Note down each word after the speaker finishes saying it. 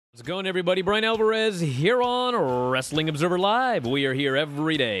How's it going, everybody? Bryan Alvarez here on Wrestling Observer Live. We are here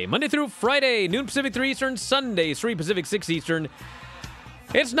every day, Monday through Friday, noon Pacific, 3 Eastern, Sunday, 3 Pacific, 6 Eastern.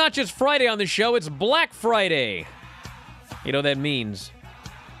 It's not just Friday on the show, it's Black Friday. You know what that means.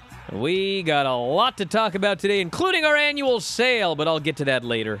 We got a lot to talk about today, including our annual sale, but I'll get to that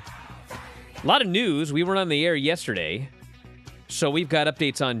later. A lot of news. We weren't on the air yesterday, so we've got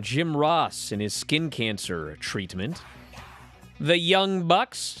updates on Jim Ross and his skin cancer treatment. The Young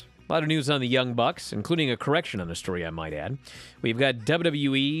Bucks. A lot of news on the Young Bucks, including a correction on the story, I might add. We've got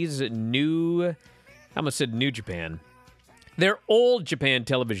WWE's new, I almost said New Japan. Their old Japan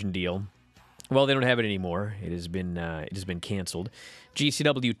television deal. Well, they don't have it anymore. It has been canceled.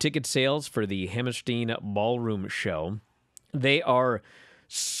 GCW ticket sales for the Hammerstein Ballroom show. They are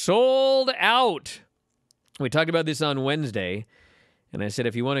sold out. We talked about this on Wednesday, and I said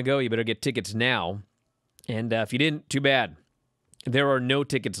if you want to go, you better get tickets now. And if you didn't, too bad. There are no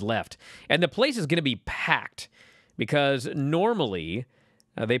tickets left. And the place is going to be packed because normally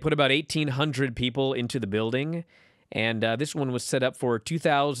they put about 1,800 people into the building. And this one was set up for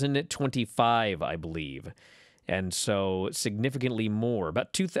 2,025, I believe. And so significantly more.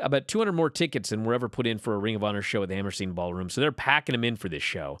 About 200 more tickets than were ever put in for a Ring of Honor show at the Hammerstein Ballroom. So they're packing them in for this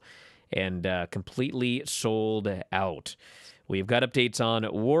show. And completely sold out. We've got updates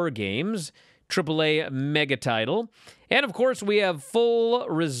on War Games, AAA Mega Title. And, of course, we have full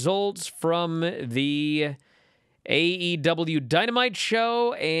results from the AEW Dynamite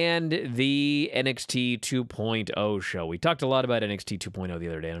show and the NXT 2.0 show. We talked a lot about NXT 2.0 the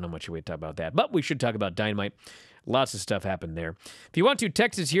other day. I don't know much we would talk about that, but we should talk about Dynamite. Lots of stuff happened there. If you want to,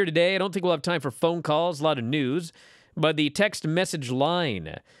 text us here today. I don't think we'll have time for phone calls, a lot of news, but the text message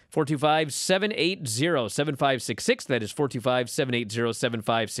line, 425-780-7566. That is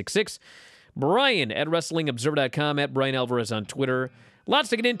 425-780-7566. Bryan at WrestlingObserver.com, at Bryan Alvarez on Twitter. Lots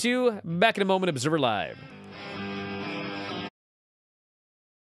to get into. Back in a moment, Observer Live.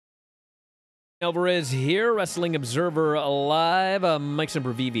 Alvarez here, Wrestling Observer Live. Mike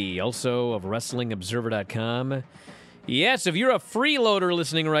Sempervive, also of WrestlingObserver.com. Yes, if you're a freeloader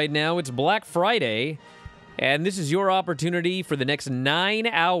listening right now, it's Black Friday, and this is your opportunity for the next 9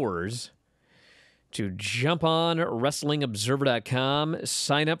 hours to jump on WrestlingObserver.com,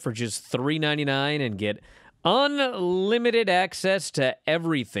 sign up for just $3.99 and get unlimited access to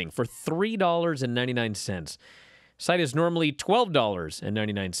everything for $3.99. Site is normally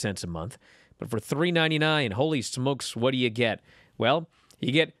 $12.99 a month, but for $3.99, holy smokes, what do you get? Well,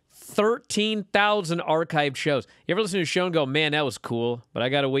 you get 13,000 archived shows. You ever listen to a show and go, man, that was cool, but I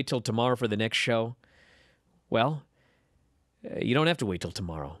got to wait till tomorrow for the next show? Well, you don't have to wait till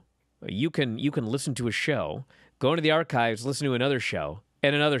tomorrow. You can listen to a show, go into the archives, listen to another show,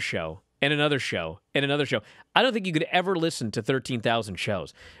 and another show, and another show, and another show. I don't think you could ever listen to 13,000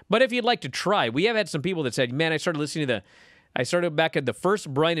 shows. But if you'd like to try, we have had some people that said, man, I started back at the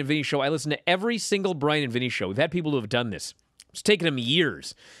first Bryan and Vinny show. I listened to every single Bryan and Vinny show. We've had people who have done this. It's taken them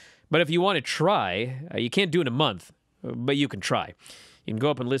years. But if you want to try, you can't do it in a month, but you can try. You can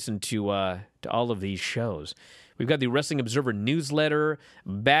go up and listen to all of these shows. We've got the Wrestling Observer newsletter,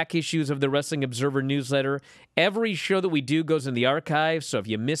 back issues of the Wrestling Observer newsletter. Every show that we do goes in the archives, so if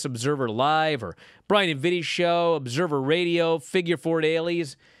you miss Observer Live or Bryan and Vinny's show, Observer Radio, Figure Four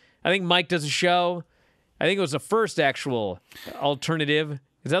Dailies, I think Mike does a show. I think it was the first actual alternative.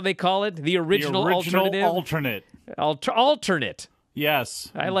 Is that what they call it? The original alternative? Alternate.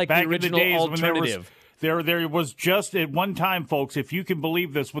 Yes. I like Back the original in the days alternative. There was just at one time, folks, if you can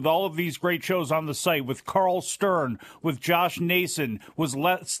believe this, with all of these great shows on the site, with Carl Stern, with Josh Nason, with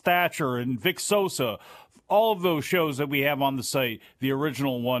Les Thatcher and Vic Sosa, all of those shows that we have on the site, the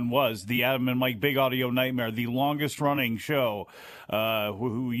original one was the Adam and Mike Big Audio Nightmare, the longest-running show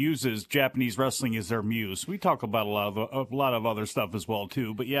who uses Japanese wrestling as their muse. We talk about a lot of other stuff as well,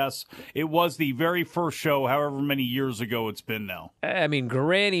 too. But, yes, it was the very first show, however many years ago it's been now. I mean,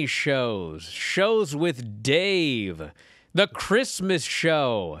 granny shows with Dave, the Christmas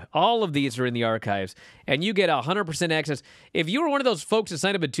show. All of these are in the archives, and you get 100% access. If you were one of those folks that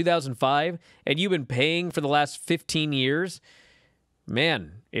signed up in 2005 and you've been paying for the last 15 years,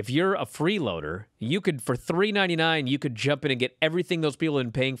 man, if you're a freeloader, you could, for $3.99, you could jump in and get everything those people have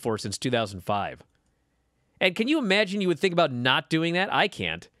been paying for since 2005. And can you imagine you would think about not doing that? I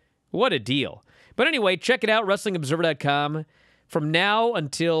can't. What a deal. But anyway, check it out, WrestlingObserver.com. From now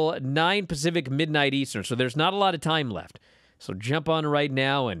until 9 Pacific, midnight Eastern. So there's not a lot of time left. So jump on right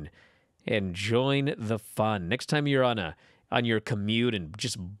now and join the fun. Next time you're on your commute and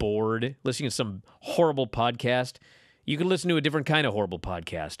just bored, listening to some horrible podcast, you can listen to a different kind of horrible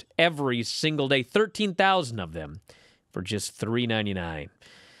podcast every single day. 13,000 of them for just $3.99.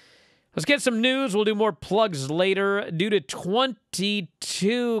 Let's get some news. We'll do more plugs later. Due to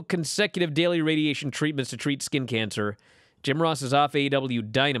 22 consecutive daily radiation treatments to treat skin cancer, Jim Ross is off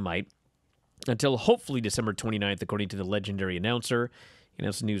AEW Dynamite until hopefully December 29th, according to the legendary announcer. He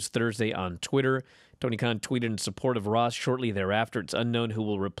announced the news Thursday on Twitter. Tony Khan tweeted in support of Ross shortly thereafter. It's unknown who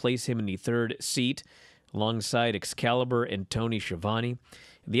will replace him in the third seat alongside Excalibur and Tony Schiavone.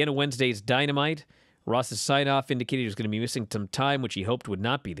 At the end of Wednesday's Dynamite, Ross's sign-off indicated he was going to be missing some time, which he hoped would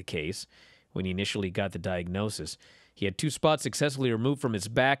not be the case when he initially got the diagnosis. He had 2 spots successfully removed from his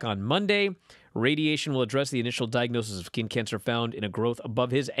back on Monday. Radiation will address the initial diagnosis of skin cancer found in a growth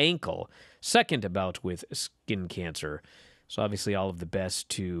above his ankle. Second bout with skin cancer. So obviously all of the best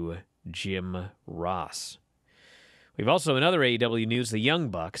to Jim Ross. We've also, in other AEW news, the Young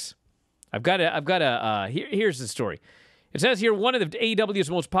Bucks. Here's the story. It says here, one of the AEW's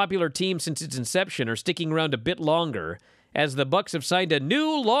most popular teams since its inception are sticking around a bit longer as the Bucks have signed a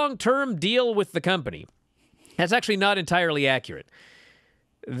new long-term deal with the company. That's actually not entirely accurate.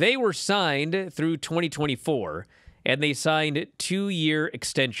 They were signed through 2024, and they signed 2-year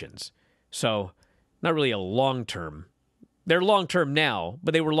extensions. So, not really a long-term. They're long-term now,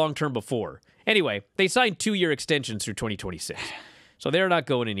 but they were long-term before. Anyway, they signed 2-year extensions through 2026. So they're not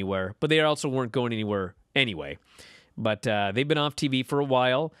going anywhere, but they also weren't going anywhere anyway. But they've been off TV for a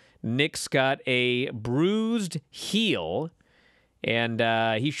while. Nick's got a bruised heel, and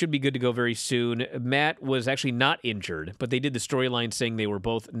he should be good to go very soon. Matt was actually not injured, but they did the storyline saying they were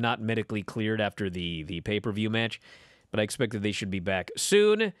both not medically cleared after the pay-per-view match. But I expect that they should be back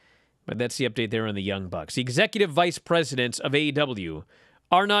soon. But that's the update there on the Young Bucks. The executive vice presidents of AEW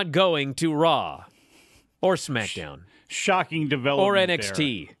are not going to Raw or SmackDown. Shocking development or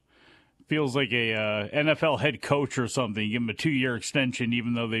NXT. There. Feels like a NFL head coach or something. Give them a 2-year extension,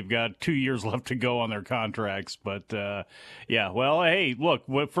 even though they've got 2 years left to go on their contracts. But, yeah, well, hey, look,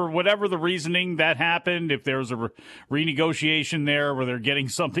 for whatever the reasoning that happened, if there's a renegotiation there where they're getting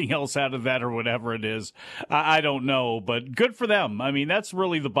something else out of that or whatever it is, I don't know. But good for them. I mean, that's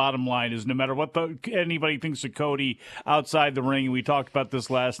really the bottom line is no matter what anybody thinks of Cody outside the ring, we talked about this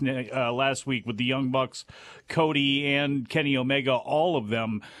last week with the Young Bucks, Cody and Kenny Omega, all of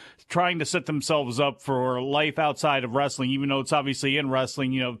them trying to set themselves up for life outside of wrestling, even though it's obviously in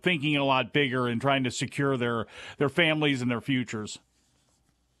wrestling, thinking a lot bigger and trying to secure their families and their futures.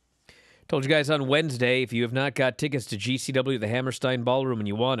 Told you guys on Wednesday, if you have not got tickets to GCW, the Hammerstein Ballroom, and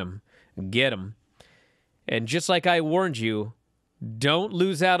you want them, get them. And just like I warned you, don't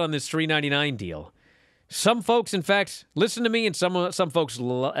lose out on this $3.99 deal. Some folks, in fact, listen to me, and some folks,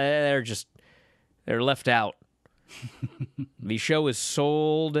 they're left out. The show is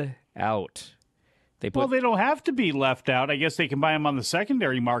sold out. They don't have to be left out. I guess they can buy them on the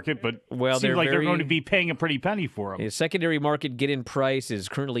secondary market, but it seems like they're going to be paying a pretty penny for them. The secondary market get-in price is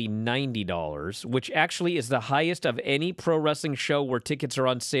currently $90, which actually is the highest of any pro wrestling show where tickets are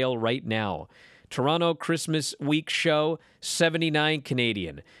on sale right now. Toronto Christmas week show, $79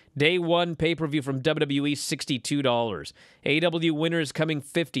 Canadian. Day 1 pay-per-view from WWE, $62. AEW winners coming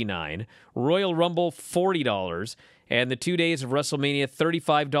 $59. Royal Rumble, $40. And the 2 days of WrestleMania,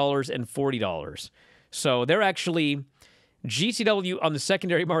 $35 and $40. So they're actually, GCW on the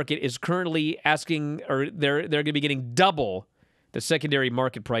secondary market is currently asking, or they're going to be getting double the secondary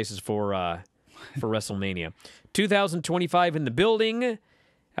market prices for WrestleMania. 2025 in the building.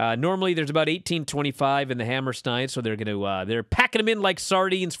 Normally there's about 1825 in the Hammerstein, so they're packing them in like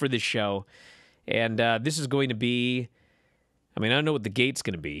sardines for this show. And this is going to be, I don't know what the gate's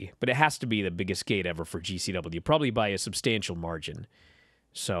going to be, but it has to be the biggest gate ever for GCW, probably by a substantial margin.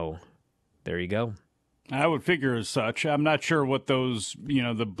 So there you go. I would figure as such. I'm not sure what those,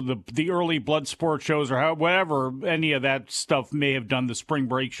 the early blood sport shows or whatever, any of that stuff may have done, the spring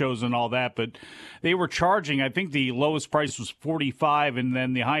break shows and all that, but they were charging, I think the lowest price was $45 and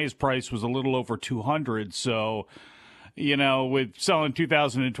then the highest price was a little over $200. So, with selling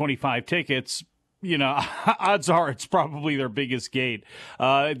 2,025 tickets, odds are it's probably their biggest gate.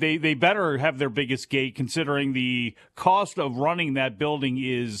 They better have their biggest gate considering the cost of running that building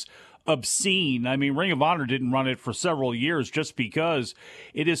is obscene. Ring of Honor didn't run it for several years just because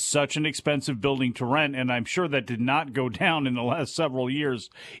it is such an expensive building to rent, and I'm sure that did not go down in the last several years,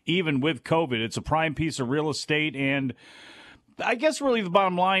 even with COVID. It's a prime piece of real estate, and I guess really the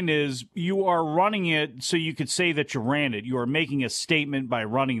bottom line is you are running it so you could say that you ran it. You are making a statement by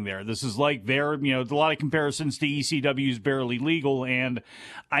running there. This is like a lot of comparisons to ECW's Barely Legal, and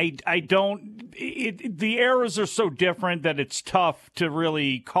the eras are so different that it's tough to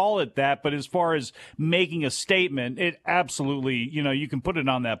really call it that, but as far as making a statement, it absolutely, you can put it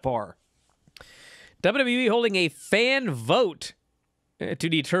on that par. WWE holding a fan vote to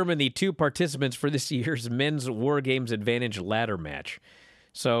determine the 2 participants for this year's Men's War Games Advantage ladder match.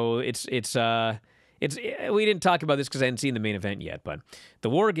 So it's we didn't talk about this because I hadn't seen the main event yet, but the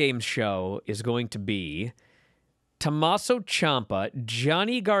War Games show is going to be Tommaso Ciampa,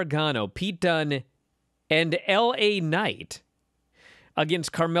 Johnny Gargano, Pete Dunne, and L.A. Knight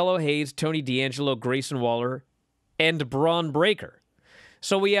against Carmelo Hayes, Tony D'Angelo, Grayson Waller, and Braun Breaker.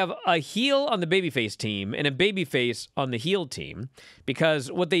 So we have a heel on the babyface team and a babyface on the heel team,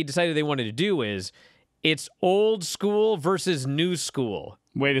 because what they decided they wanted to do is it's old school versus new school.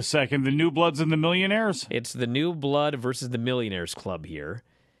 Wait a second, the New Bloods and the Millionaires? It's the New Blood versus the Millionaires Club here,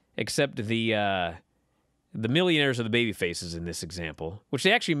 except the Millionaires are the babyfaces in this example, which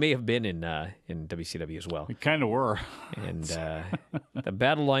they actually may have been in WCW as well. They kind of were. And the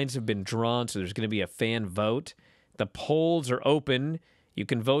battle lines have been drawn, so there's going to be a fan vote. The polls are open. You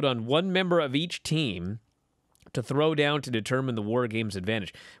can vote on one member of each team to throw down to determine the War Games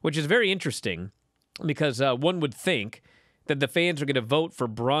advantage, which is very interesting because one would think that the fans are going to vote for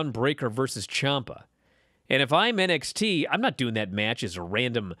Braun Breaker versus Ciampa. And if I'm NXT, I'm not doing that match as a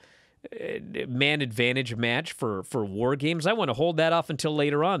random man advantage match for War Games. I want to hold that off until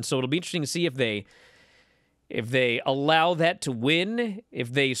later on. So it'll be interesting to see if they allow that to win,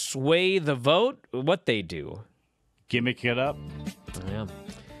 if they sway the vote, what they do. Gimmick it up. Yeah.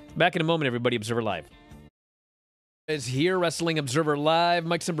 Back in a moment, everybody. Observer Live is here. Wrestling Observer Live.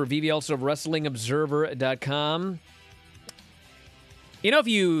 Mike Sempervive, also of WrestlingObserver.com. You know, if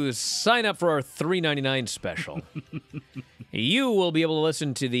you sign up for our $3.99 special, you will be able to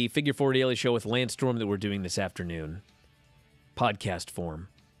listen to the Figure 4 Daily Show with Lance Storm that we're doing this afternoon. Podcast form.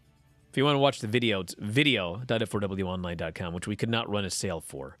 If you want to watch the video, it's video.f4wonline.com, which we could not run a sale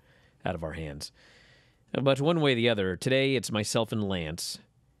for out of our hands. But one way or the other, today it's myself and Lance.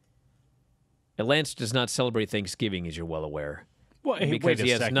 And Lance does not celebrate Thanksgiving, as you're well aware. Well, hey, because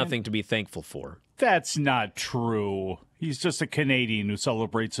he has second. nothing to be thankful for. That's not true. He's just a Canadian who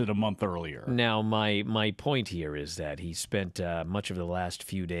celebrates it a month earlier. Now, my point here is that he spent much of the last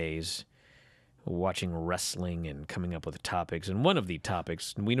few days watching wrestling and coming up with topics. And one of the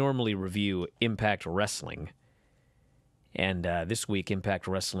topics, we normally review Impact Wrestling. And this week, Impact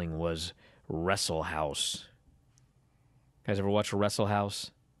Wrestling was Wrestle House. Guys ever watch Wrestle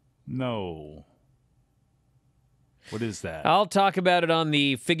House? No. What is that? I'll talk about it on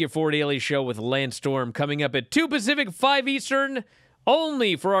the Figure 4 Daily Show with Lance Storm coming up at 2 Pacific, 5 Eastern,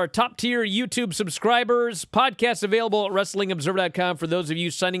 only for our top-tier YouTube subscribers. Podcast available at WrestlingObserver.com for those of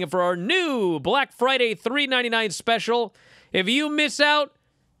you signing up for our new Black Friday $3.99 special. If you miss out,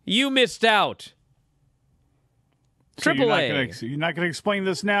 you missed out. So AAA. You're not going to explain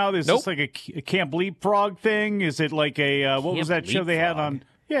this now? Is this like a Camp Leapfrog thing? Is it like a, what was that show they had on?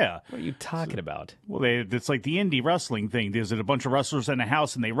 Yeah. What are you talking about? Well, it's like the indie wrestling thing. Is it a bunch of wrestlers in a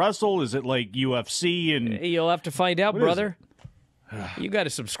house and they wrestle? Is it like UFC? And you'll have to find out, brother. You got a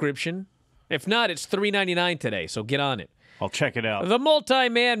subscription. If not, it's $3.99 today, so get on it. I'll check it out. The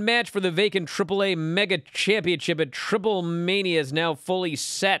multi-man match for the vacant AAA Mega Championship at Triple Mania is now fully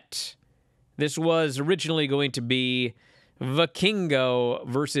set. This was originally going to be Vikingo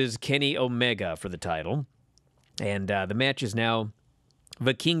versus Kenny Omega for the title. And the match is now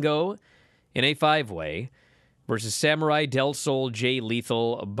Vikingo in a 5-way versus Samurai Del Sol, Jay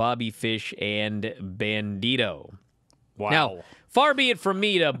Lethal, Bobby Fish, and Bandito. Wow. Now, far be it from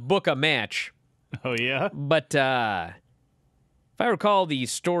me to book a match. Oh, yeah? But if I recall the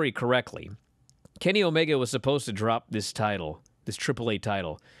story correctly, Kenny Omega was supposed to drop this title, this AAA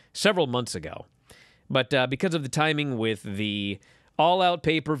title, several months ago. But because of the timing with the all-out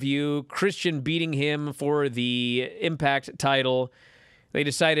pay-per-view, Christian beating him for the Impact title, they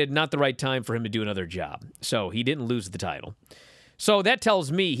decided not the right time for him to do another job. So he didn't lose the title. So that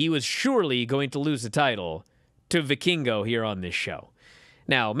tells me he was surely going to lose the title to Vikingo here on this show.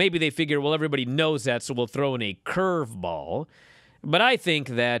 Now, maybe they figure, well, everybody knows that, so we'll throw in a curveball. But I think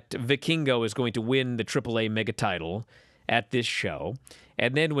that Vikingo is going to win the AAA Mega title at this show.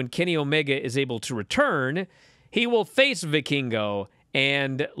 And then when Kenny Omega is able to return, he will face Vikingo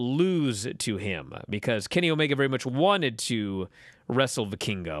and lose to him because Kenny Omega very much wanted to wrestle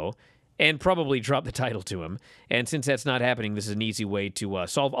Vikingo and probably drop the title to him. And since that's not happening, this is an easy way to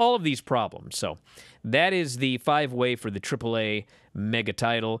solve all of these problems. So that is the 5-way for the AAA Mega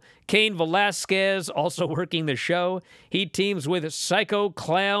title. Cain Velasquez also working the show. He teams with Psycho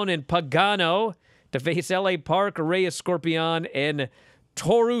Clown and Pagano to face L.A. Park, Reyes Scorpion, and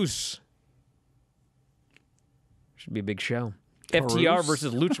Taurus. Should be a big show. Taurus? FTR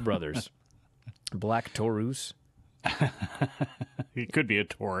versus Lucha Brothers. Black Taurus. It could be a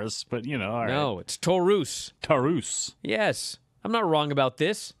Taurus, but, you know, all right. No, it's Taurus. Taurus. Yes. I'm not wrong about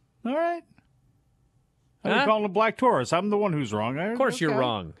this. All right. I'm calling him Black Taurus. I'm the one who's wrong. Of course you're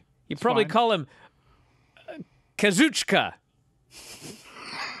wrong. You It's probably fine. call him Kazuchika.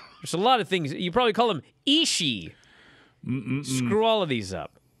 There's a lot of things. You probably call him Ishii. Screw all of these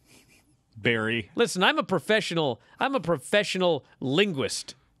up. Barry. Listen, I'm a professional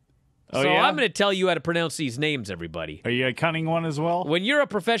linguist. Oh, So yeah? I'm going to tell you how to pronounce these names, everybody. Are you a cunning one as well? When you're a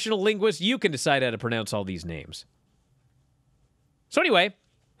professional linguist, you can decide how to pronounce all these names. So anyway.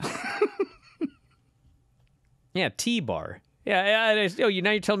 Yeah, T-bar. Yeah, now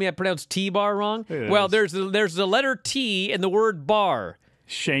you're telling me I pronounced T-bar wrong? Well, there's the letter T in the word bar.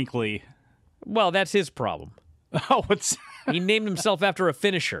 Shankly. Well, that's his problem. Oh, what's... He named himself after a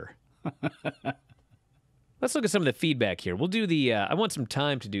finisher. Let's look at some of the feedback here. We'll do the... I want some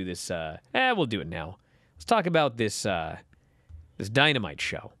time to do this. We'll do it now. Let's talk about this this Dynamite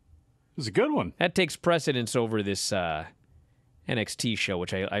show. It was a good one. That takes precedence over this NXT show,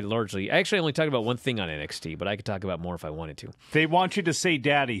 which I actually only talked about one thing on NXT, but I could talk about more if I wanted to. They want you to say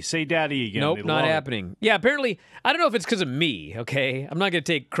daddy. Say daddy again. Nope, They not love it. happening. Yeah, apparently, I don't know if it's because of me, okay? I'm not going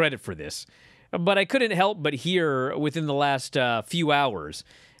to take credit for this. But I couldn't help but hear within the last few hours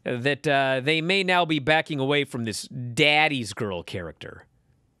that they may now be backing away from this daddy's girl character.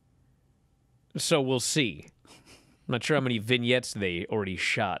 So we'll see. I'm not sure how many vignettes they already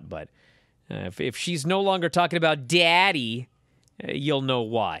shot, but if she's no longer talking about daddy, you'll know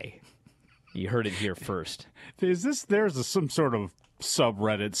why. You heard it here first. There's some sort of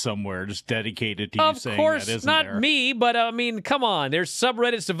subreddit somewhere just dedicated to you saying that, isn't there? Of course, not me, but I mean, come on. There's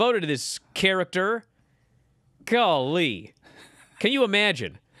subreddits devoted to this character. Golly. Can you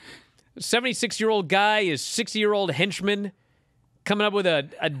imagine? 76-year-old guy, his 60-year-old henchman coming up with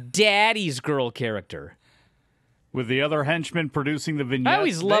a daddy's girl character. With the other henchmen producing the vignettes. I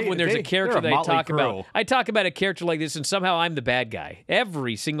always love when there's a character that I talk about. about. I talk about a character like this, and somehow I'm the bad guy.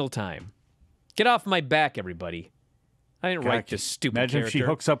 Every single time. Get off my back, everybody. I didn't write this stupid Imagine character. if she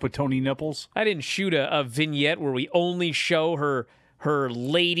hooks up with Tony Nipples. I didn't shoot a vignette where we only show her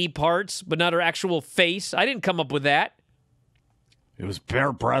lady parts, but not her actual face. I didn't come up with that. It was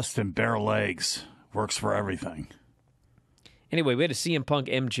bare breasts and bare legs. Works for everything. Anyway, we had a CM Punk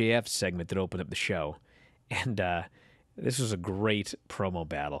MJF segment that opened up the show. And this was a great promo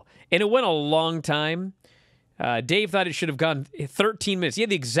battle. And it went a long time. Dave thought it should have gone 13 minutes. He had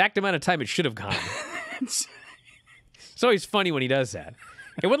the exact amount of time it should have gone. It's always funny when he does that.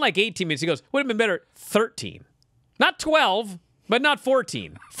 It went like 18 minutes. He goes, would have been better 13. Not 12, but not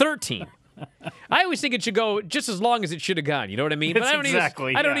 14. 13. I always think it should go just as long as it should have gone. You know what I mean? But I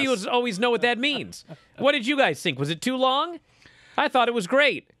don't always know what that means. What did you guys think? Was it too long? I thought it was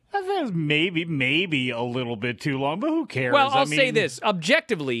great. I think it was maybe a little bit too long, but who cares? Well, I'll say this.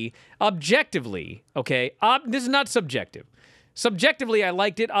 Objectively, okay? This is not subjective. Subjectively, I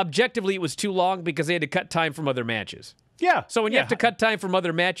liked it. Objectively, it was too long because they had to cut time from other matches. Yeah. So when you have to cut time from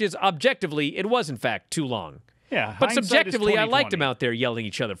other matches, objectively, it was, in fact, too long. Yeah. But subjectively, I liked 20/20. them out there yelling at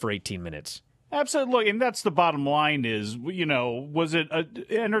each other for 18 minutes. Absolutely. Look, and that's the bottom line is, was it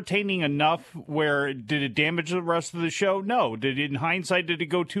entertaining enough where did it damage the rest of the show? No. In hindsight, did it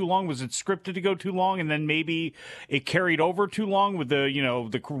go too long? Was it scripted to go too long? And then maybe it carried over too long with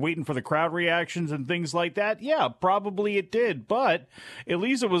the waiting for the crowd reactions and things like that? Yeah, probably it did. But at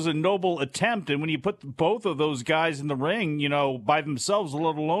least it was a noble attempt. And when you put both of those guys in the ring, by themselves,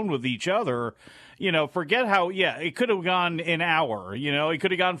 let alone with each other, forget how, it could have gone an hour, it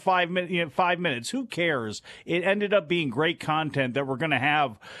could have gone 5 minutes. Who cares? It ended up being great content that we're going to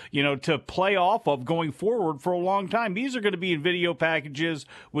have, to play off of going forward for a long time. These are going to be in video packages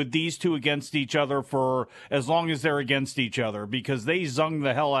with these two against each other for as long as they're against each other because they zung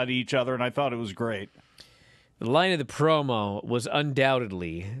the hell out of each other, and I thought it was great. The line of the promo was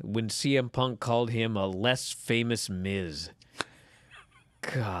undoubtedly when CM Punk called him a less famous Miz.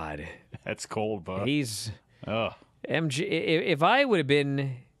 God. That's cold, bud. He's MJ. If I would have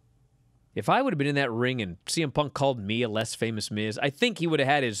been in that ring and CM Punk called me a less famous Miz, I think he would have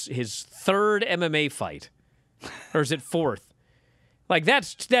had his third MMA fight, or is it fourth? Like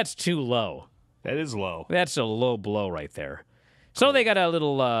that's too low. That is low. That's a low blow right there. So they got a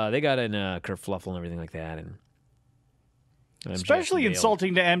little, they got in kerfluffle and everything like that, and especially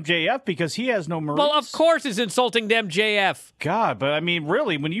insulting to MJF because he has no Maurice. Well, of course it's insulting to MJF. God, but I mean,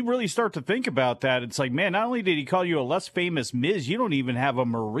 really, when you really start to think about that, it's like, man, not only did he call you a less famous Miz, you don't even have a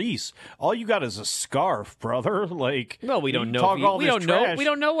Maurice. All you got is a scarf, brother. Like, well, we don't know. We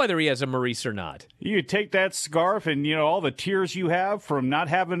don't know whether he has a Maurice or not. You take that scarf and all the tears you have from not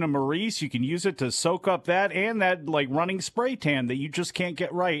having a Maurice, you can use it to soak up that and that like running spray tan that you just can't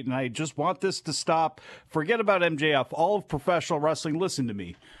get right. And I just want this to stop. Forget about MJF. All of professional professional wrestling, listen to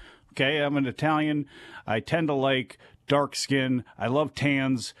me. Okay, I'm an Italian. I tend to like dark skin. I love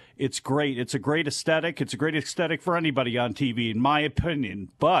tans. It's great. It's a great aesthetic. It's a great aesthetic for anybody on TV, in my opinion.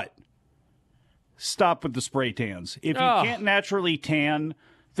 But stop with the spray tans. If you can't naturally tan,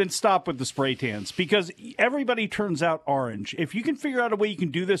 then stop with the spray tans, because everybody turns out orange. If you can figure out a way you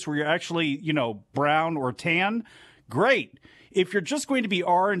can do this where you're actually, brown or tan, great. If you're just going to be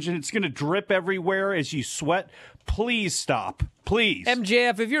orange and it's going to drip everywhere as you sweat, please stop. Please.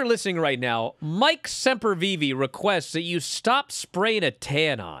 MJF, if you're listening right now, Mike Sempervive requests that you stop spraying a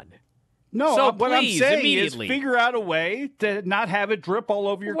tan on. No, so what please, I'm saying immediately. is figure out a way to not have it drip all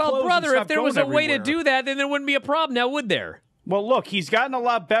over your clothes. Well, brother, if there was a way to everywhere. do that, then there wouldn't be a problem now, would there? Well, look, he's gotten a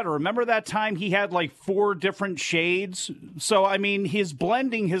lot better. Remember that time he had like 4 different shades? So, his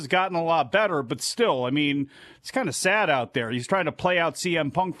blending has gotten a lot better, but still, it's kind of sad out there. He's trying to play out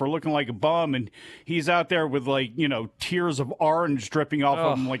CM Punk for looking like a bum, and he's out there with, tears of orange dripping off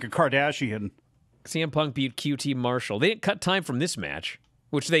of him like a Kardashian. CM Punk beat QT Marshall. They didn't cut time from this match,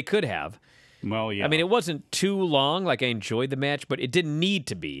 which they could have. Well, yeah. It wasn't too long. I enjoyed the match, but it didn't need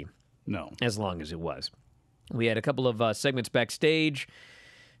to be. No. As long as it was. We had a couple of segments backstage,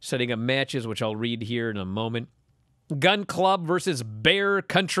 setting up matches, which I'll read here in a moment. Gun Club versus Bear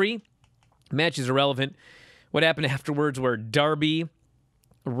Country. Match is irrelevant. What happened afterwards, where Darby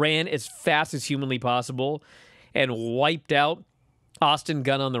ran as fast as humanly possible and wiped out Austin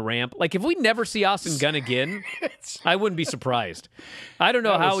Gunn on the ramp. If we never see Austin Gunn again, I wouldn't be surprised. I don't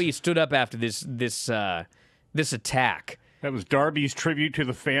know how he stood up after this attack. That was Darby's tribute to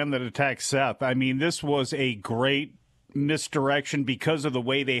the fan that attacked Seth. This was a great misdirection because of the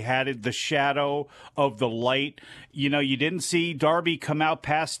way they had it, the shadow of the light. You didn't see Darby come out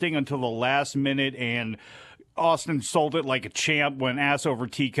past Sting until the last minute, and Austin sold it like a champ, went ass over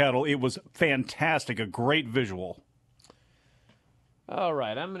tea kettle. It was fantastic, a great visual. All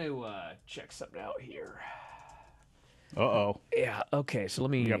right, I'm going to check something out here. Uh-oh. Yeah, okay, so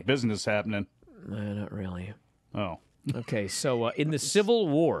let me... You got business happening. Not really. Oh. Okay, so in the Civil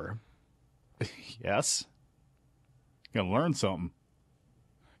War... Yes? You're going to learn something.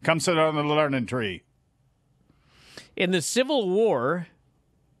 Come sit on the learning tree. In the Civil War,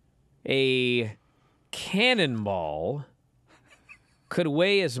 a cannonball could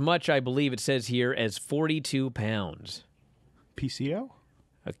weigh as much, I believe it says here, as 42 pounds. PCO?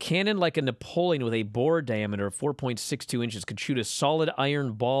 A cannon like a Napoleon with a bore diameter of 4.62 inches could shoot a solid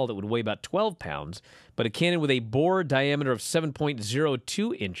iron ball that would weigh about 12 pounds, but a cannon with a bore diameter of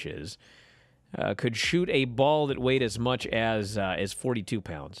 7.02 inches could shoot a ball that weighed as much as 42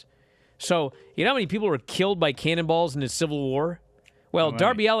 pounds. So, you know how many people were killed by cannonballs in the Civil War? Well,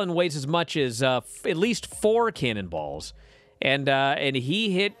 Darby Allin weighs as much as at least 4 cannonballs, and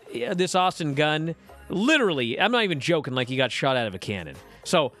he hit this Austin Gunn literally. I'm not even joking. He got shot out of a cannon.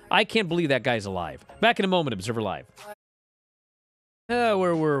 So I can't believe that guy's alive. Back in a moment, Observer Live.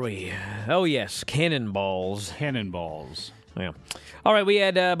 Where were we? Oh yes, cannonballs. Cannonballs. Yeah. All right, we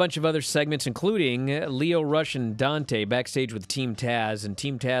had a bunch of other segments, including Lio Rush and Dante backstage with Team Taz, and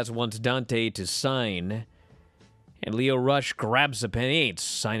Team Taz wants Dante to sign. And Lio Rush grabs the pen. He ain't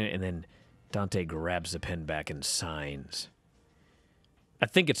signing it, and then Dante grabs the pen back and signs. I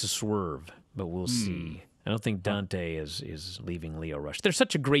think it's a swerve, but we'll see. I don't think Dante is leaving Lio Rush. They're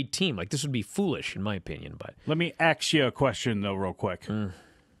such a great team. This would be foolish, in my opinion. But let me ask you a question, though, real quick.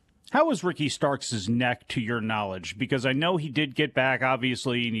 How was Ricky Starks' neck, to your knowledge? Because I know he did get back,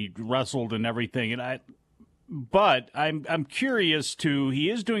 obviously, and he wrestled and everything. But I'm curious, too. He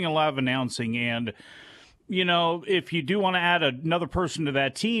is doing a lot of announcing, and if you do want to add another person to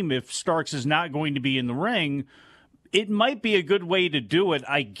that team, if Starks is not going to be in the ring, it might be a good way to do it,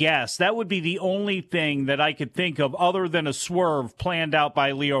 I guess. That would be the only thing that I could think of other than a swerve planned out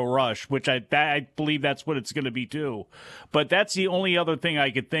by Lio Rush, which I believe that's what it's going to be too. But that's the only other thing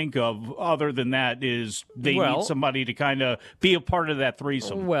I could think of other than that is they need somebody to kind of be a part of that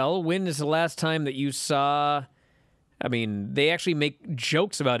threesome. Well, when is the last time that you saw... they actually make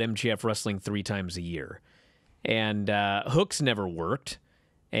jokes about MJF wrestling 3 times a year. And hooks never worked.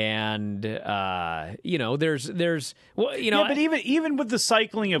 And there's well, yeah, but even with the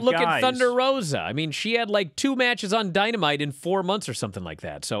cycling of look guys, at Thunder Rosa. She had 2 matches on Dynamite in 4 months or something like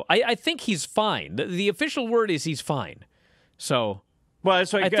that. So I think he's fine. The official word is he's fine. So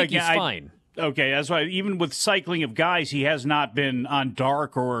that's why I think he's fine. Okay, that's why even with cycling of guys, he has not been on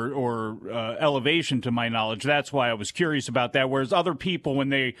Dark or Elevation, to my knowledge. That's why I was curious about that. Whereas other people, when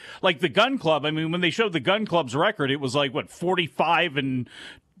they the Gun Club, when they showed the Gun Club's record, it was 45-7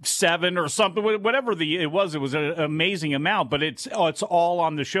 or something, whatever it was an amazing amount. But it's all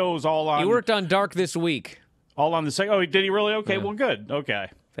on the shows, all on. He worked on Dark this week. All on the second. Oh, did he really? Okay, Yeah. well, good. Okay.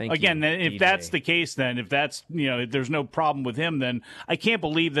 Thank Again, you, then, if DJ. that's the case, then if that's, if there's no problem with him, then I can't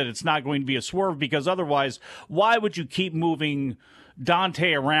believe that it's not going to be a swerve, because otherwise, why would you keep moving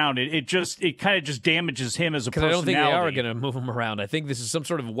Dante around? It kind of just damages him as a Because I personality. don't think they are going to move him around. I think this is some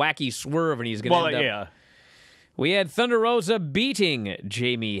sort of wacky swerve, and he's going to end up... yeah. We had Thunder Rosa beating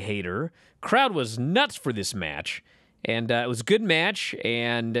Jamie Hayter. Crowd was nuts for this match, and it was a good match,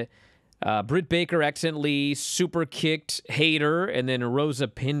 and Britt Baker accidentally super kicked Hayter, and then Rosa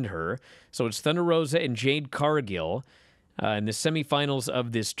pinned her. So it's Thunder Rosa and Jade Cargill in the semifinals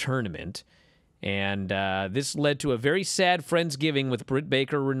of this tournament. And this led to a very sad Friendsgiving with Britt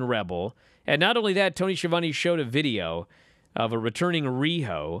Baker and Rebel. And not only that, Tony Schiavone showed a video of a returning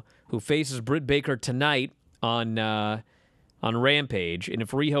Riho who faces Britt Baker tonight on Rampage. And if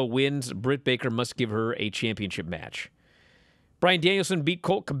Riho wins, Britt Baker must give her a championship match. Bryan Danielson beat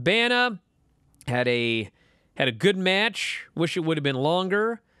Colt Cabana. Had a good match. Wish it would have been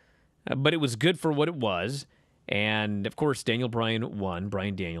longer, but it was good for what it was. And, of course, Daniel Bryan won,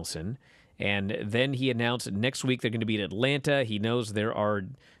 Bryan Danielson. And then he announced next week they're going to be in Atlanta. He knows there are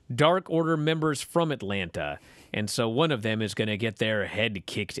Dark Order members from Atlanta. And so one of them is going to get their head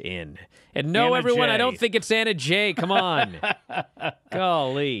kicked in. And no, Anna everyone, Jay. I don't think it's Anna Jay. Come on.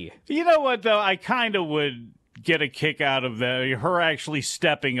 Golly. You know what, though? I kind of would get a kick out of her actually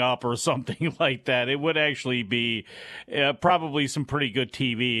stepping up or something like that. It would actually be probably some pretty good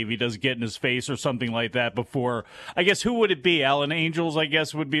TV if he does get in his face or something like that before. I guess, who would it be? Alan Angels, I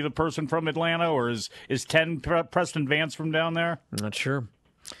guess, would be the person from Atlanta, or is Preston Vance from down there? I'm not sure.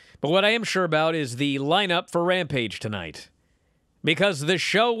 But what I am sure about is the lineup for Rampage tonight, because the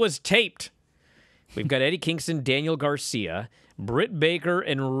show was taped. We've got Eddie Kingston, Daniel Garcia, Britt Baker,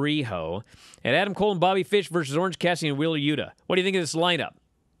 and Riho, and Adam Cole and Bobby Fish versus Orange Cassidy and Wheeler Yuta. What do you think of this lineup?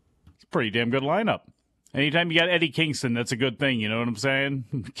 It's a pretty damn good lineup. Anytime you got Eddie Kingston, that's a good thing. You know what I'm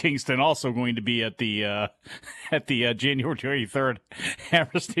saying? Kingston also going to be at the January 23rd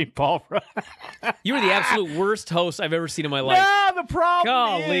Hammerstein Ballroom. You were the absolute worst host I've ever seen in my life. No,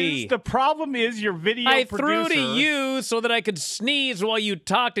 the problem is your video I producer. threw to you so that I could sneeze while you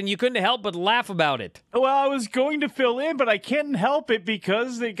talked, and you couldn't help but laugh about it. Well, I was going to fill in, but I can't help it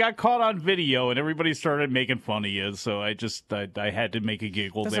because they got caught on video and everybody started making fun of you. So I had to make a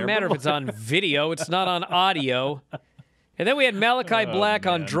giggle. Doesn't there. matter if it's on video; it's not on audio. And then we had Malachi Black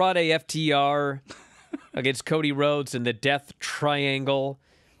on Andrade FTR against Cody Rhodes in the Death Triangle,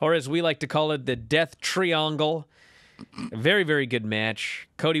 or as we like to call it, the Death Triangle. A very, very good match.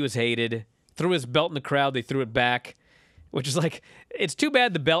 Cody was hated. Threw his belt in the crowd. They threw it back, which is like, it's too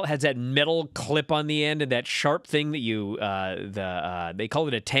bad the belt has that metal clip on the end and that sharp thing that you, they call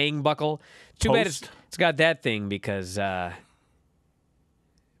it a tang buckle. Too bad it's got that thing because, man,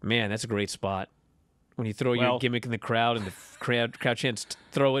 that's a great spot. When you throw your gimmick in the crowd and the crowd chants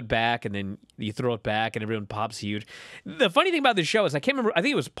throw it back, and then you throw it back and everyone pops huge. The funny thing about this show is I can't remember, I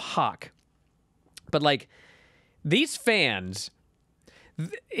think it was Pac, but like these fans,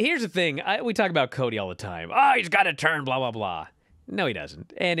 here's the thing, we talk about Cody all the time. Oh, he's got to turn, blah, blah, blah. No, he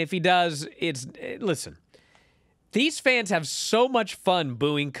doesn't. And if he does, listen, these fans have so much fun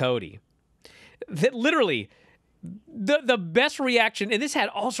booing Cody that literally the best reaction, and this had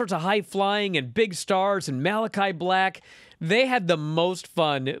all sorts of high flying and big stars and Malachi Black. They had the most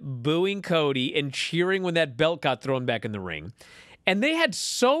fun booing Cody and cheering when that belt got thrown back in the ring. And they had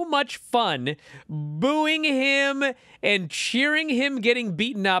so much fun booing him and cheering him getting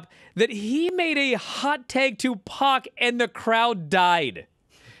beaten up that he made a hot tag to Pac and the crowd died.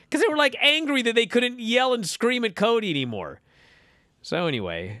 Because they were like angry that they couldn't yell and scream at Cody anymore. So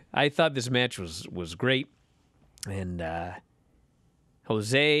anyway, I thought this match was great. And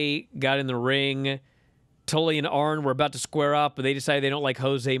Jose got in the ring. Tully and Arn were about to square up, but they decided they don't like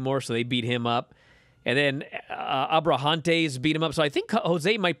Jose more, so they beat him up. And then Abrahantes beat him up. So I think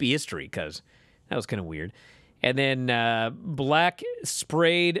Jose might be history, because that was kind of weird. And then Black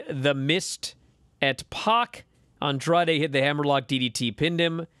sprayed the mist at Pac. Andrade hit the hammerlock DDT, pinned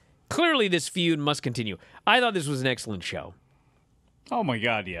him. Clearly this feud must continue. I thought this was an excellent show. Oh, my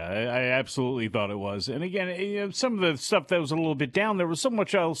God, yeah. I absolutely thought it was. And again, some of the stuff that was a little bit down, there was so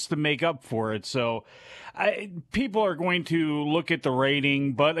much else to make up for it. So people are going to look at the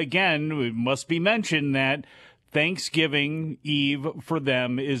rating. But again, it must be mentioned that Thanksgiving Eve for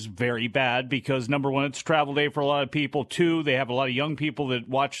them is very bad because, number one, it's travel day for a lot of people. Two, they have a lot of young people that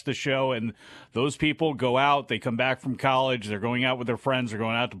watch the show, and those people go out. They come back from college. They're going out with their friends. They're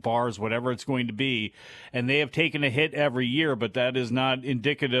going out to bars, whatever it's going to be. And they have taken a hit every year, but that is not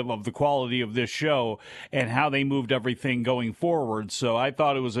indicative of the quality of this show and how they moved everything going forward. So I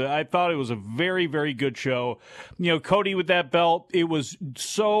thought it was a very, very good show. You know, Cody with that belt, it was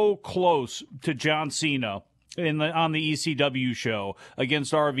so close to John Cena on the ECW show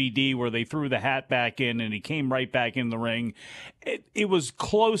against RVD, where they threw the hat back in and he came right back in the ring. It was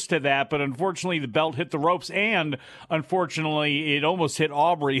close to that, but unfortunately the belt hit the ropes, and unfortunately it almost hit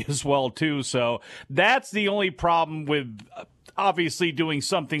Aubrey as well too. So that's the only problem with obviously doing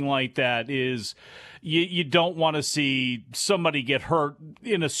something like that, is you don't want to see somebody get hurt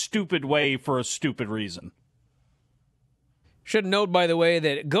in a stupid way for a stupid reason. Should note, by the way,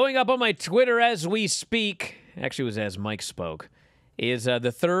 that going up on my Twitter as we speak, actually it was as Mike spoke, is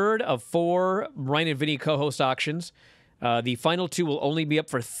the third of 4 Bryan and Vinny co-host auctions. The final 2 will only be up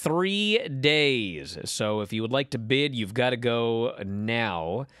for 3 days. So if you would like to bid, you've got to go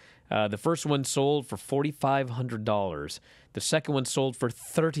now. The first one sold for $4,500. The second one sold for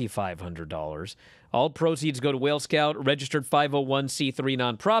 $3,500. All proceeds go to Whale Scout, registered 501c3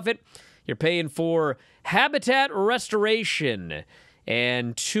 nonprofit. You're paying for habitat restoration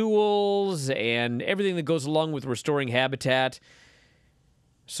and tools and everything that goes along with restoring habitat.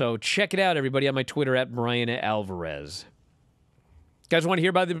 So check it out, everybody, on my Twitter at Bryan Alvarez. Guys want to hear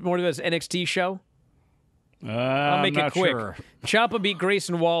about more of this NXT show? I'll make it quick. Sure. Ciampa beat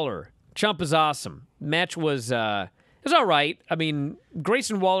Grayson Waller. Ciampa's awesome. Match was all right. I mean,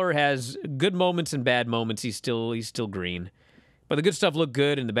 Grayson Waller has good moments and bad moments. He's still green. But the good stuff looked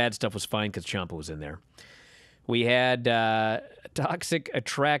good, and the bad stuff was fine because Ciampa was in there. We had Toxic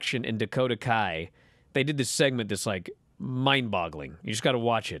Attraction and Dakota Kai. They did this segment that's like mind-boggling. You just got to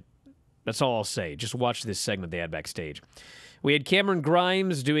watch it. That's all I'll say. Just watch this segment they had backstage. We had Cameron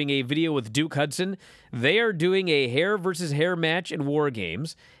Grimes doing a video with Duke Hudson. They are doing a hair versus hair match in War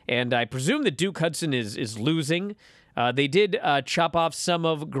Games, and I presume that Duke Hudson is losing. They did chop off some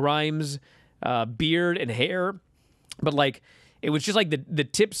of Grimes' beard and hair, but like, it was just like the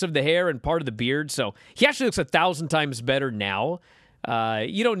tips of the hair and part of the beard. So he actually looks 1,000 times better now.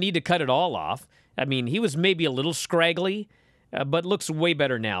 You don't need to cut it all off. I mean, he was maybe a little scraggly, but looks way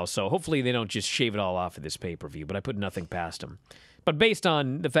better now. So hopefully they don't just shave it all off at this pay-per-view, but I put nothing past him. But based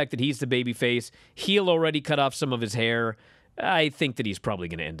on the fact that he's the babyface, he'll already cut off some of his hair, I think that he's probably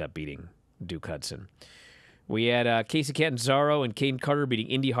going to end up beating Duke Hudson. We had Casey Catanzaro and Kane Carter beating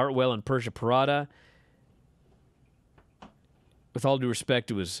Indy Hartwell and Persia Parada. With all due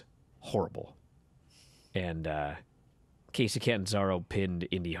respect, it was horrible. And Casey Catanzaro pinned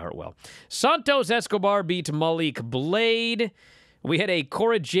Indy Hartwell. Santos Escobar beat Malik Blade. We had a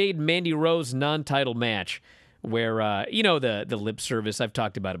Cora Jade Mandy Rose non-title match where, the lip service, I've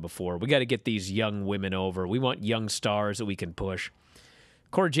talked about it before. We got to get these young women over. We want young stars that we can push.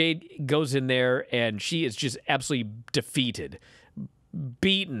 Cora Jade goes in there, and she is just absolutely defeated.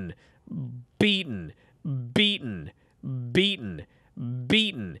 Beaten.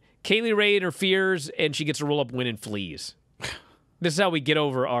 Kaylee Ray interferes, and she gets a roll-up win and flees. This is how we get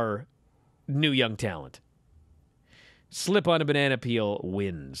over our new young talent. Slip on a banana peel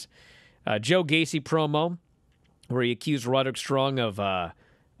wins. Joe Gacy promo, where he accused Roderick Strong of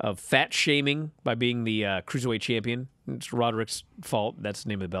fat shaming by being the Cruiserweight champion. It's Roderick's fault. That's the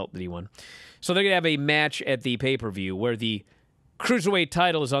name of the belt that he won. So they're going to have a match at the pay-per-view where the Cruiserweight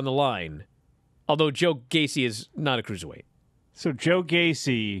title is on the line, although Joe Gacy is not a Cruiserweight. So Joe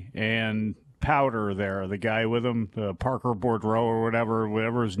Gacy and Powder there, the guy with him, Parker Boudreaux or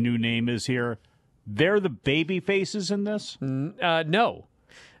whatever his new name is here, they're the baby faces in this? No.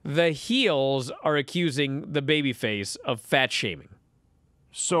 The heels are accusing the babyface of fat shaming.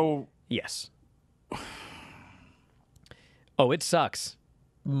 So... Yes. Oh, it sucks.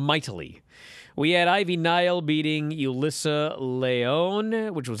 Mightily. We had Ivy Nile beating Ulyssa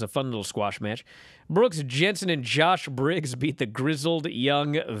Leone, which was a fun little squash match. Brooks Jensen and Josh Briggs beat the grizzled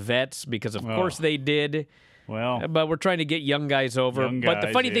young vets because, of course, they did. Well, but we're trying to get young guys over. But the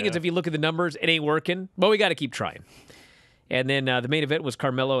funny thing is, if you look at the numbers, it ain't working. But we got to keep trying. And then the main event was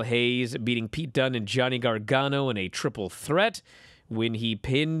Carmelo Hayes beating Pete Dunne and Johnny Gargano in a triple threat when he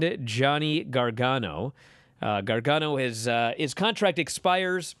pinned Johnny Gargano. Gargano, his contract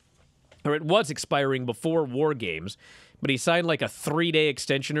expires, or it was expiring before War Games, but he signed like a 3-day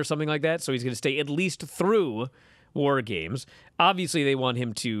extension or something like that, so he's going to stay at least through War Games. Obviously, they want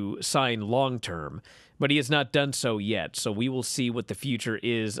him to sign long-term, but he has not done so yet, so we will see what the future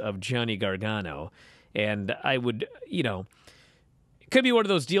is of Johnny Gargano. And I would, it could be one of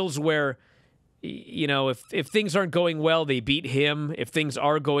those deals where, if things aren't going well, they beat him. If things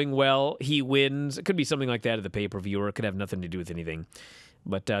are going well, he wins. It could be something like that at the pay-per-view, or it could have nothing to do with anything.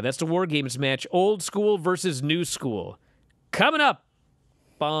 But that's the War Games match. Old school versus new school. Coming up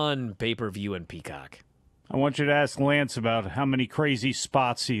on pay-per-view and Peacock. I want you to ask Lance about how many crazy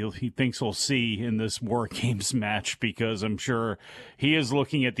spots he thinks he'll see in this War Games match, because I'm sure he is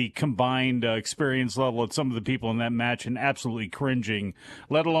looking at the combined experience level of some of the people in that match and absolutely cringing,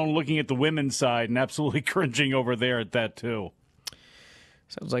 let alone looking at the women's side and absolutely cringing over there at that too.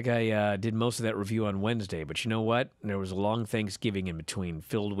 Sounds like I did most of that review on Wednesday, but you know what? There was a long Thanksgiving in between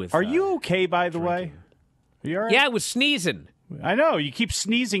filled with... Are you okay, by the way? Are you all right? Yeah, I was sneezing. I know. You keep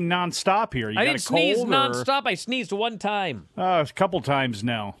sneezing nonstop here. I didn't sneeze nonstop. I sneezed one time. A couple times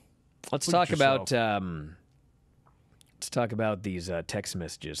now. Let's talk about these text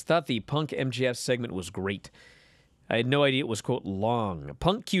messages. Thought the Punk MJF segment was great. I had no idea it was, quote, long.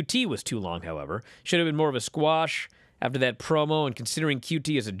 Punk QT was too long, however. Should have been more of a squash after that promo, and considering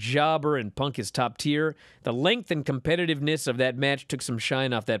QT is a jobber and Punk is top tier, the length and competitiveness of that match took some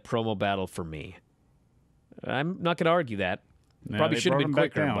shine off that promo battle for me. I'm not going to argue that. Probably should have been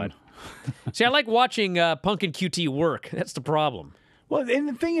quicker, but... See, I like watching Punk and QT work. That's the problem. Well, and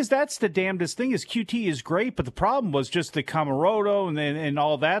the thing is, that's the damnedest thing is QT is great, but the problem was just the Kamaroto and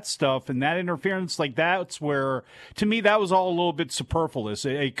all that stuff, and that interference, like that's where, to me, that was all a little bit superfluous.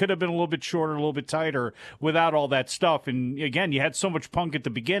 It could have been a little bit shorter, a little bit tighter without all that stuff. And again, you had so much Punk at the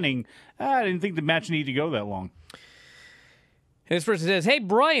beginning, I didn't think the match needed to go that long. And this person says, hey,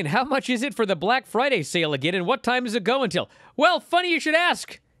 Bryan, how much is it for the Black Friday sale again, and what time does it go until? Well, funny you should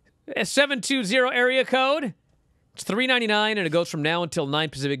ask. A 720 area code. It's $3.99, and it goes from now until 9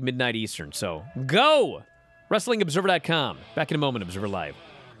 Pacific, midnight Eastern. So, go! WrestlingObserver.com. Back in a moment, Observer Live.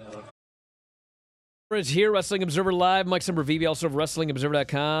 Is here, Wrestling Observer Live. Mike Sempervive, also of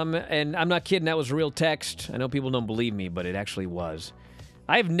WrestlingObserver.com. And I'm not kidding, that was real text. I know people don't believe me, but it actually was.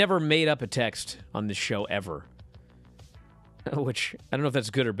 I've never made up a text on this show ever. Which, I don't know if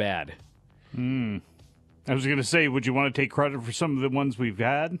that's good or bad. I was going to say, would you want to take credit for some of the ones we've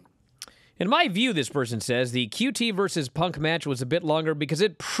had? In my view, this person says, the QT versus Punk match was a bit longer because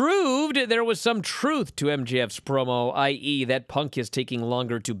it proved there was some truth to MJF's promo, i.e. that Punk is taking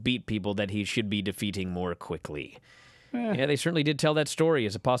longer to beat people that he should be defeating more quickly. Yeah, they certainly did tell that story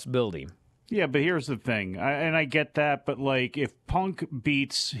as a possibility. Yeah, but here's the thing, and I get that, but, like, if Punk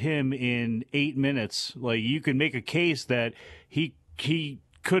beats him in 8 minutes, like, you can make a case that he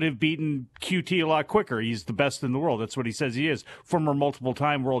could have beaten QT a lot quicker. He's the best in the world. That's what he says he is. Former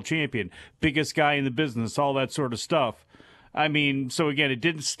multiple-time world champion, biggest guy in the business, all that sort of stuff. I mean, so again,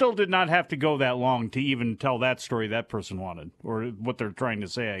 it still did not have to go that long to even tell that story that person wanted, or what they're trying to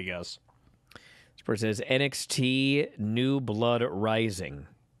say, I guess. This person says, NXT New Blood Rising.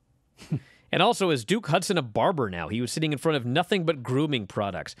 And also, is Duke Hudson a barber now? He was sitting in front of nothing but grooming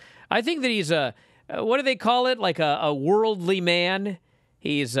products. I think that he's a, what do they call it? Like a worldly man.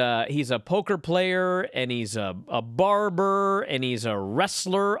 He's a poker player, and he's a barber, and he's a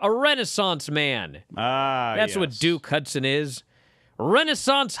wrestler, a Renaissance man. That's what Duke Hudson is.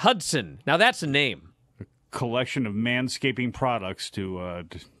 Renaissance Hudson. Now, that's a name. A collection of manscaping products to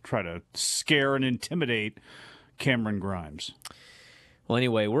try to scare and intimidate Cameron Grimes. Well,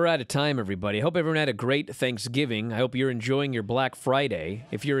 anyway, we're out of time, everybody. I hope everyone had a great Thanksgiving. I hope you're enjoying your Black Friday.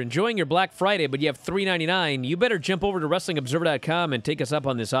 If you're enjoying your Black Friday, but you have $3.99, you better jump over to WrestlingObserver.com and take us up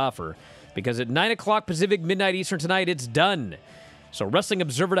on this offer, because at 9 o'clock Pacific, midnight Eastern tonight, it's done. So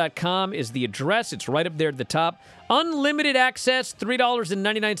WrestlingObserver.com is the address. It's right up there at the top. Unlimited access,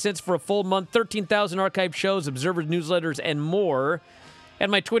 $3.99 for a full month, 13,000 archived shows, Observer newsletters, and more.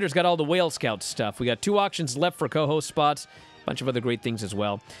 And my Twitter's got all the Whale Scout stuff. We got 2 auctions left for co-host spots. Bunch of other great things as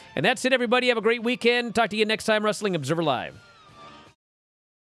well. And that's it, everybody. Have a great weekend. Talk to you next time, Wrestling Observer Live.